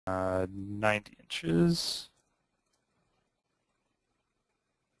90 inches.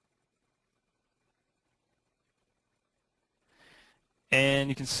 And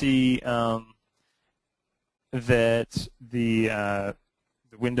you can see that the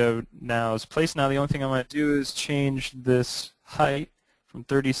window now is placed. Now the only thing I'm going to do is change this height from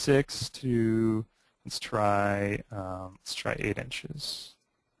 36 to, let's try 8 inches.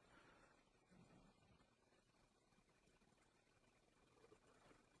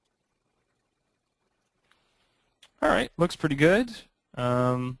 All right, looks pretty good.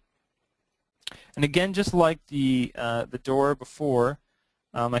 And again, just like the door before,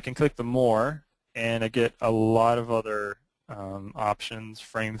 I can click the more, and I get a lot of other options.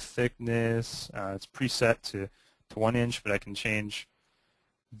 Frame thickness, it's preset to 1 inch, but I can change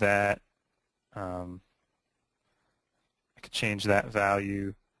that. I could change that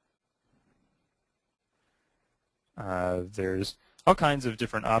value. There's all kinds of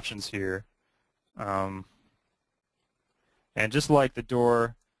different options here. And just like the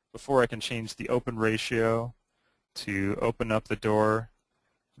door before, I can change the open ratio to open up the door,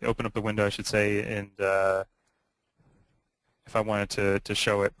 open up the window, I should say, and if I wanted to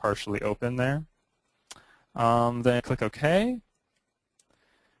show it partially open there. Then I click OK.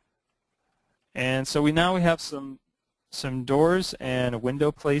 And so now we have some doors and a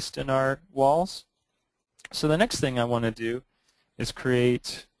window placed in our walls. So the next thing I want to do is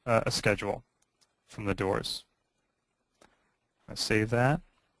create a schedule from the doors. I save that.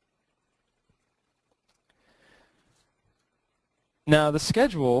 Now the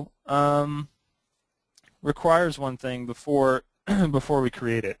schedule requires one thing before we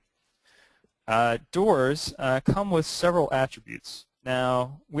create it. Doors come with several attributes.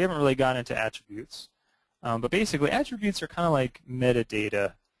 Now we haven't really gotten into attributes, but basically attributes are kind of like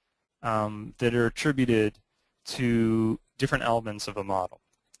metadata that are attributed to different elements of a model.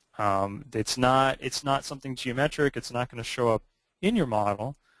 It's not something geometric. It's not going to show up in your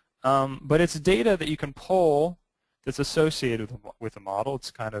model, but it's data that you can pull that's associated with a model.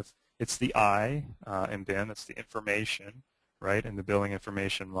 It's the I in BIM. It's the information, right, in the building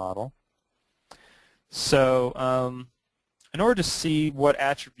information model. So in order to see what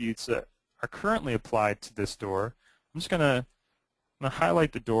attributes are currently applied to this door, I'm just going to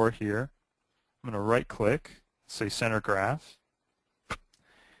highlight the door here. I'm going to right-click, say Center Graph,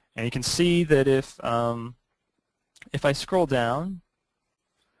 and you can see that if I scroll down,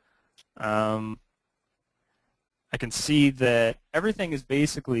 I can see that everything is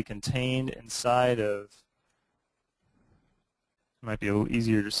basically contained inside of, it might be a little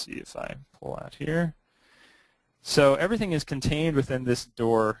easier to see if I pull out here. So everything is contained within this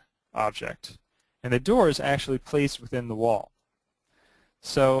door object, and the door is actually placed within the wall.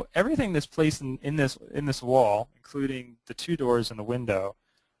 So everything that's placed in this wall, including the two doors and the window,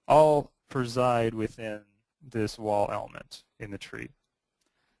 all preside within this wall element in the tree.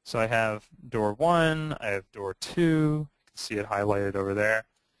 So I have door 1, I have door 2, you can see it highlighted over there,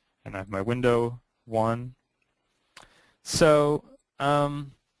 and I have my window 1. So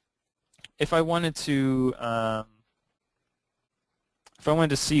if I wanted to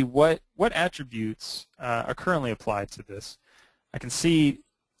see what attributes are currently applied to this, I can see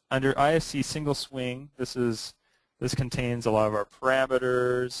under IFC single swing, this contains a lot of our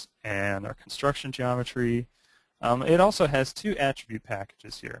parameters and our construction geometry. It also has two attribute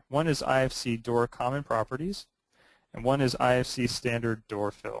packages here. One is IFC door common properties, and one is IFC standard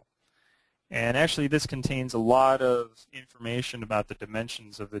door fill. And actually this contains a lot of information about the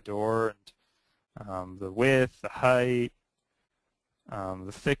dimensions of the door, and the width, the height,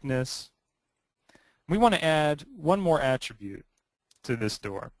 the thickness. We want to add one more attribute to this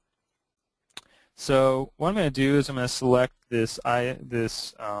door. So what I'm going to do is I'm going to select this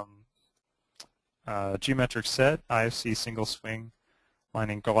geometric set, IFC single swing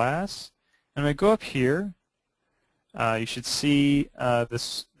lining glass. And when I go up here, you should see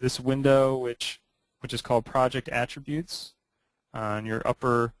this window which is called Project Attributes on your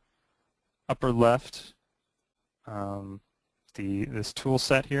upper left, this tool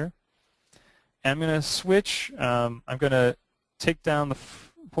set here. And I'm going to switch. I'm going to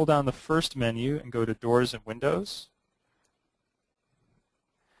pull down the first menu and go to Doors and Windows.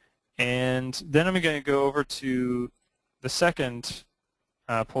 And then I'm going to go over to the second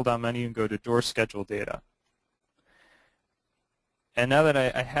pull-down menu and go to Door Schedule Data. And now that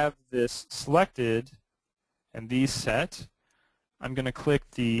I have this selected and these set, I'm going to click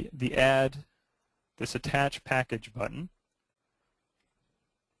the Add this Attach Package button.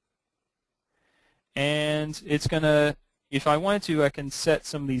 And it's going to, if I wanted to, I can set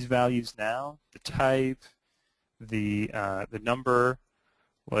some of these values now, the type, the number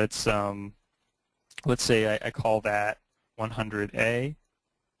let's say I call that 100A.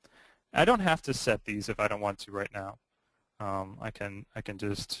 I don't have to set these if I don't want to right now. I can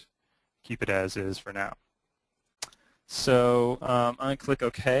just keep it as is for now. So I'm going to click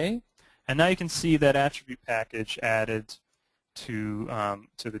OK, and now you can see that attribute package added to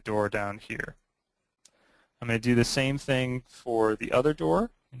the door down here. I'm going to do the same thing for the other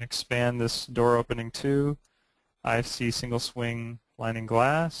door and expand this door opening too. IFC single swing lining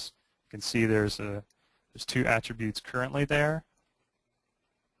glass. You can see there's two attributes currently there.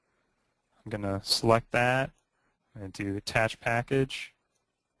 I'm going to select that. I'm going to do attach package,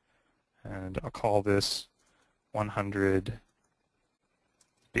 and I'll call this 100B.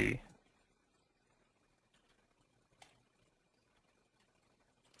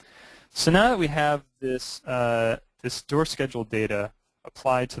 So now that we have this this door schedule data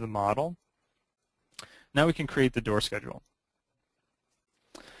applied to the model, now we can create the door schedule.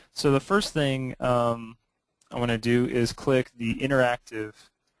 So the first thing I want to do is click the interactive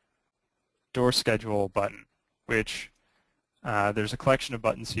door schedule button, which there's a collection of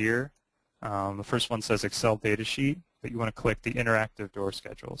buttons here. The first one says Excel datasheet, but you want to click the interactive door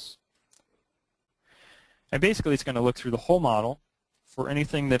schedules. And basically it's going to look through the whole model for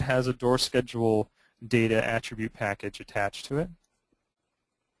anything that has a door schedule data attribute package attached to it.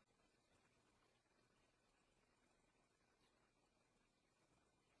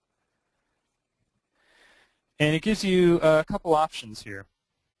 And it gives you a couple options here.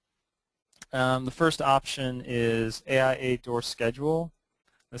 The first option is AIA door schedule.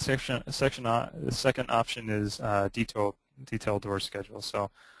 The second option is detailed door schedule. So in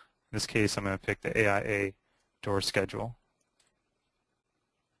this case, I'm going to pick the AIA door schedule.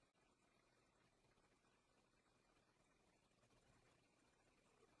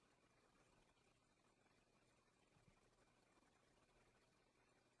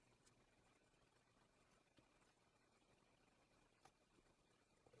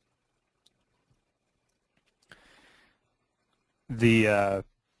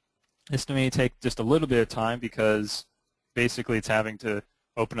 This may take just a little bit of time because basically it's having to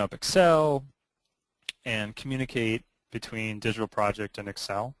open up Excel and communicate between Digital Project and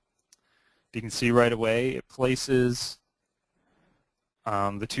Excel. You can see right away it places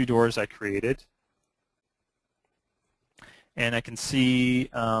the two doors I created, and I can see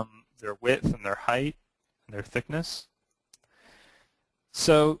their width and their height and their thickness.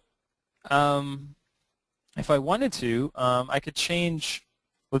 So if I wanted to, I could change.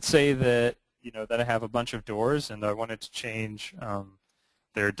 Let's say that that I have a bunch of doors and I wanted to change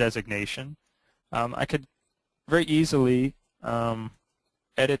their designation. I could very easily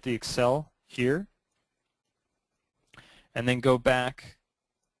edit the Excel here and then go back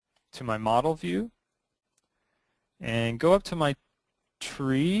to my model view and go up to my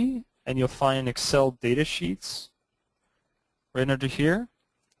tree, and you'll find Excel data sheets right under here.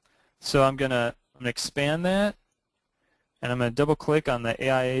 So I'm going to expand that, and I'm going to double click on the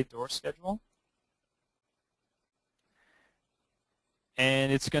AIA door schedule,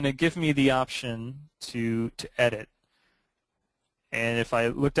 and it's going to give me the option to edit. And if I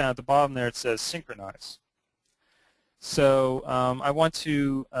look down at the bottom there, it says synchronize. So I want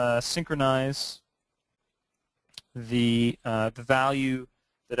to synchronize the value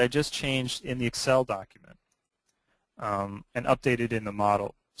that I just changed in the Excel document and update it in the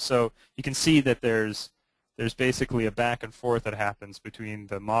model. So you can see that there's basically a back and forth that happens between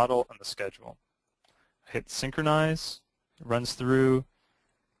the model and the schedule. I hit synchronize, it runs through,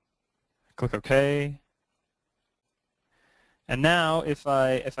 click OK. And now if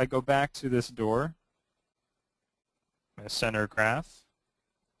I go back to this door, I'm going to center graph,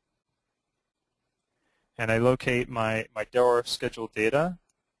 and I locate my door schedule data,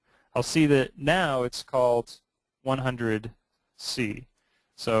 I'll see that now it's called 100C.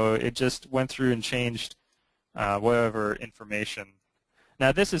 So it just went through and changed whatever information.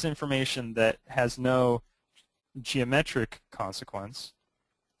 Now this is information that has no geometric consequence,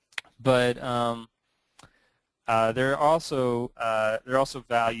 but there are also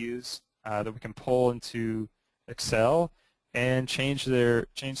values that we can pull into Excel and change their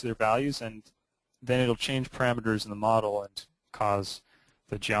values, and then it'll change parameters in the model and cause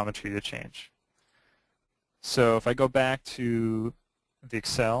the geometry to change. So if I go back to the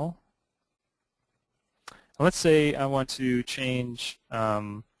Excel, let's say I want to change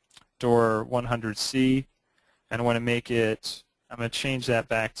door 100C, and I want to make it, I'm going to change that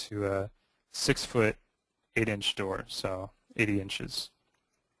back to a 6-foot 8-inch door, so 80 inches.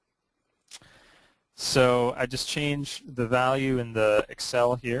 So I just change the value in the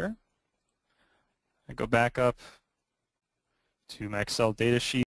Excel here. I go back up to my Excel data sheet.